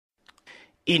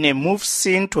In a move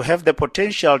seen to have the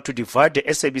potential to divide the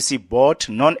SABC board,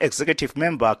 non-executive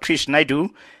member Krish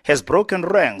Naidoo has broken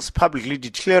ranks, publicly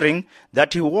declaring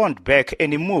that he won't back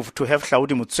any move to have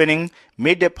Hlaudi Motsoeneng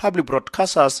made the public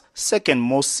broadcaster's second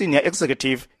most senior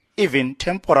executive, even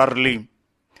temporarily.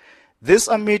 This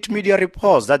amid media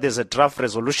reports that there's a draft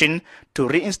resolution to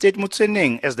reinstate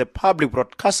Motsoeneng as the public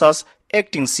broadcaster's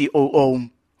acting COO.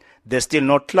 There's still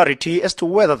no clarity as to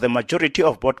whether the majority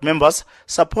of board members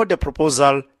support the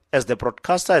proposal, as the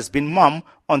broadcaster has been mum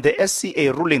on the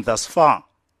SCA ruling thus far.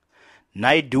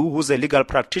 Naidoo, who's a legal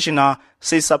practitioner,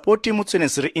 says supporting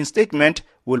Motsoeneng's reinstatement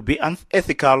will be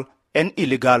unethical and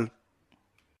illegal.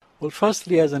 Well,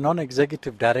 firstly, as a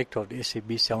non-executive director of the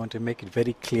SABC, I want to make it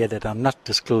very clear that I'm not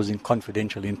disclosing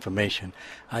confidential information.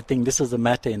 I think this is a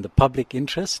matter in the public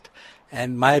interest,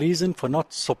 and my reason for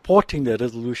not supporting the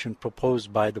resolution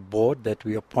proposed by the board that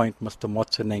we appoint Mr.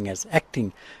 Motsoeneng as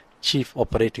acting Chief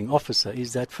Operating Officer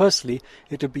is that, firstly,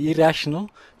 it would be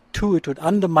irrational. Two, it would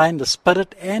undermine the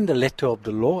spirit and the letter of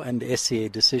the law and the SCA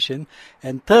decision.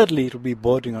 And thirdly, it would be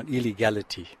bordering on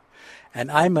illegality. And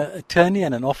I'm an attorney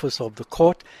and an officer of the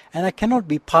court, and I cannot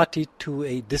be party to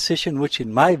a decision which,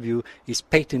 in my view, is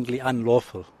patently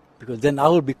unlawful, because then I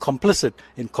will be complicit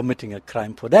in committing a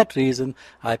crime. For that reason,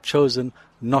 I've chosen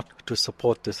not to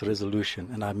support this resolution,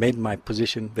 and I made my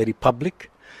position very public.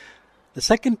 The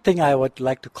second thing I would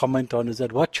like to comment on is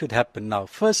that what should happen now.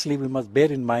 Firstly, we must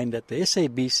bear in mind that the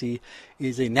SABC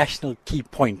is a national key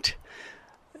point.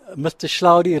 Mr.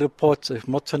 Hlaudi reports, if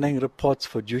Motsoeneng reports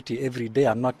for duty every day,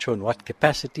 I'm not sure in what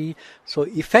capacity. So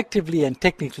effectively and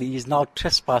technically, he is now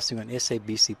trespassing on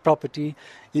SABC property.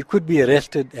 He could be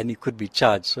arrested and he could be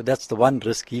charged. So that's the one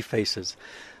risk he faces.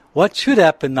 What should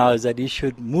happen now is that he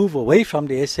should move away from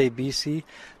the SABC.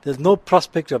 There's no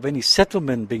prospect of any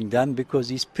settlement being done because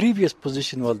his previous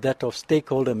position was that of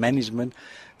stakeholder management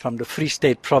from the Free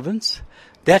State province.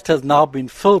 That has now been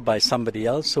filled by somebody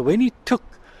else. So when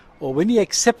he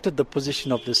accepted the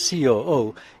position of the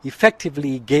COO,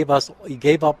 effectively he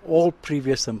gave up all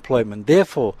previous employment.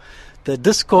 Therefore, the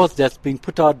discourse that's being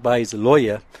put out by his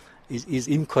lawyer is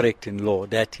incorrect in law,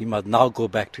 that he must now go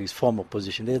back to his former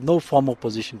position. There's no formal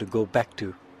position to go back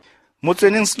to.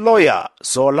 Motsoeneng's lawyer,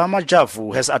 Zola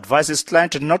Majavu, has advised his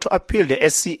client not to appeal the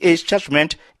SCA's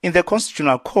judgment in the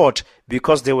Constitutional Court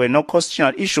because there were no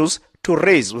constitutional issues to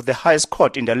raise with the highest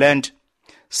court in the land.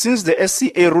 Since the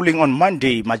SCA ruling on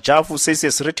Monday, Majavu says he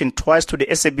has written twice to the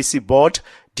SABC board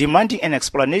demanding an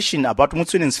explanation about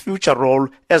Motsoeneng's future role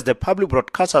as the public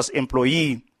broadcaster's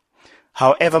employee.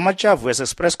 However, Majavu has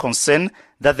expressed concern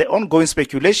that the ongoing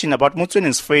speculation about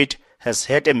Motsoeneng's fate has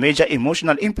had a major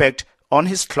emotional impact on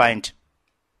his client.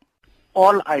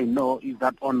 All I know is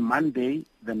that on Monday,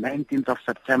 the 19th of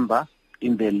September,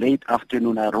 in the late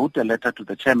afternoon, I wrote a letter to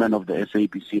the chairman of the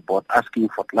SABC board asking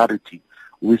for clarity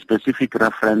with specific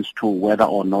reference to whether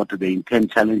or not they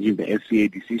intend challenging the SCA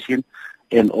decision,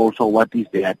 and also what is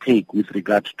their take with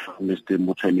regard to Mr.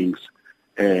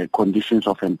 Motsoeneng's conditions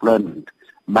of employment,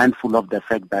 mindful of the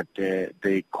fact that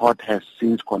the court has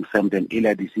since confirmed an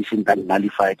earlier decision that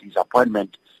nullified his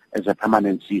appointment as a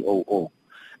permanent COO.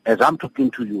 As I'm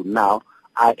talking to you now,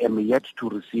 I am yet to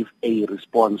receive a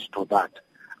response to that.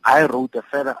 I wrote a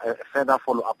further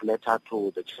follow-up letter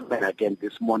to the chairman again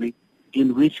this morning,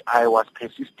 in which I was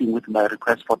persisting with my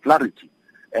request for clarity.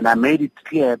 And I made it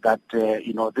clear that,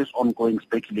 this ongoing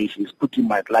speculation is putting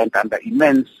my client under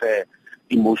immense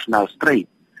emotional strain.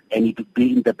 And it would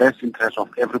be in the best interest of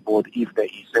everybody if there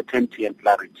is certainty and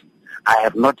clarity. I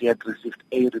have not yet received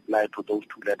a reply to those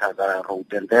two letters that I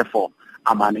wrote, and therefore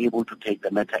I'm unable to take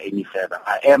the matter any further.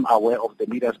 I am aware of the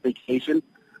media speculation,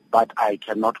 but I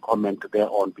cannot comment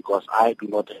thereon because I do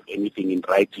not have anything in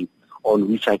writing on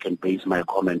which I can base my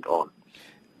comment on.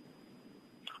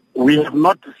 We have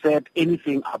not said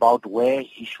anything about where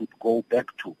he should go back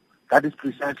to. That is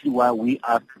precisely why we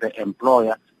ask the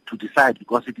employer to decide,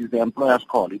 because it is the employer's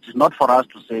call. It is not for us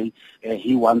to say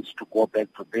he wants to go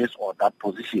back to this or that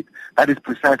position. That is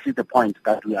precisely the point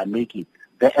that we are making.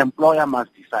 The employer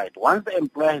must decide. Once the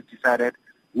employer has decided,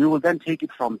 we will then take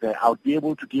it from there. I'll be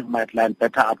able to give my client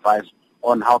better advice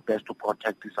on how best to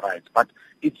protect his rights. But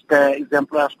it's the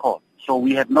employer's call. So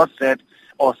we have not said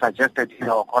or suggested in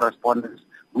our correspondence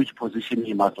which position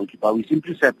he must occupy. We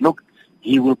simply said, look,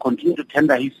 he will continue to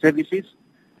tender his services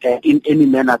in any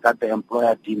manner that the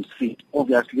employer deems fit,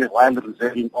 obviously while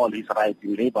reserving all his rights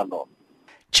in labor law.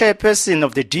 Chairperson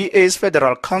of the DA's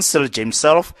Federal Council, James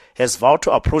Self, has vowed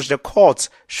to approach the courts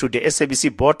should the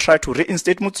SABC board try to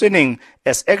reinstate Motsoeneng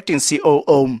as acting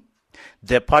COO.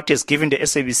 The party has given the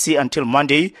SABC until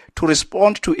Monday to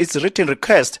respond to its written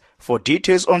request for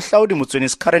details on Hlaudi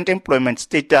Motsoeneng's current employment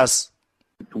status.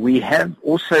 We have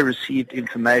also received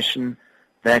information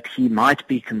that he might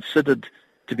be considered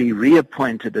to be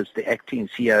reappointed as the acting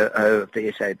COO of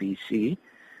the SABC.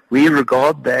 We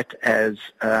regard that as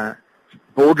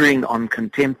bordering on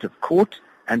contempt of court,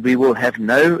 and we will have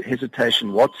no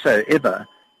hesitation whatsoever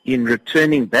in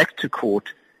returning back to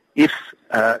court if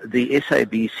the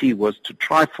SABC was to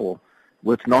trifle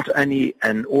with not only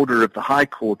an order of the High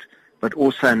Court, but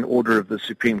also an order of the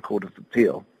Supreme Court of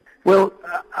Appeal. Well,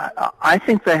 I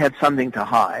think they had something to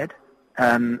hide,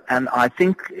 and I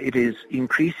think it is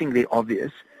increasingly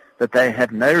obvious that they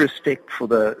have no respect for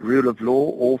the rule of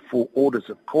law or for orders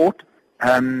of court,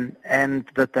 and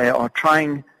that they are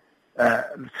trying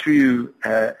through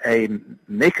a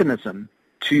mechanism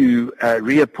to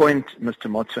reappoint Mr.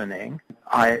 Motsoeneng.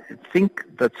 I think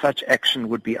that such action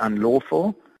would be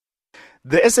unlawful.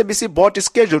 The SABC board is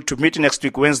scheduled to meet next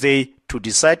week Wednesday to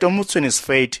decide on Motsoeneng's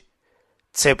fate.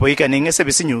 Tshepo Ikaneng,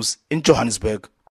 SABC News in Johannesburg.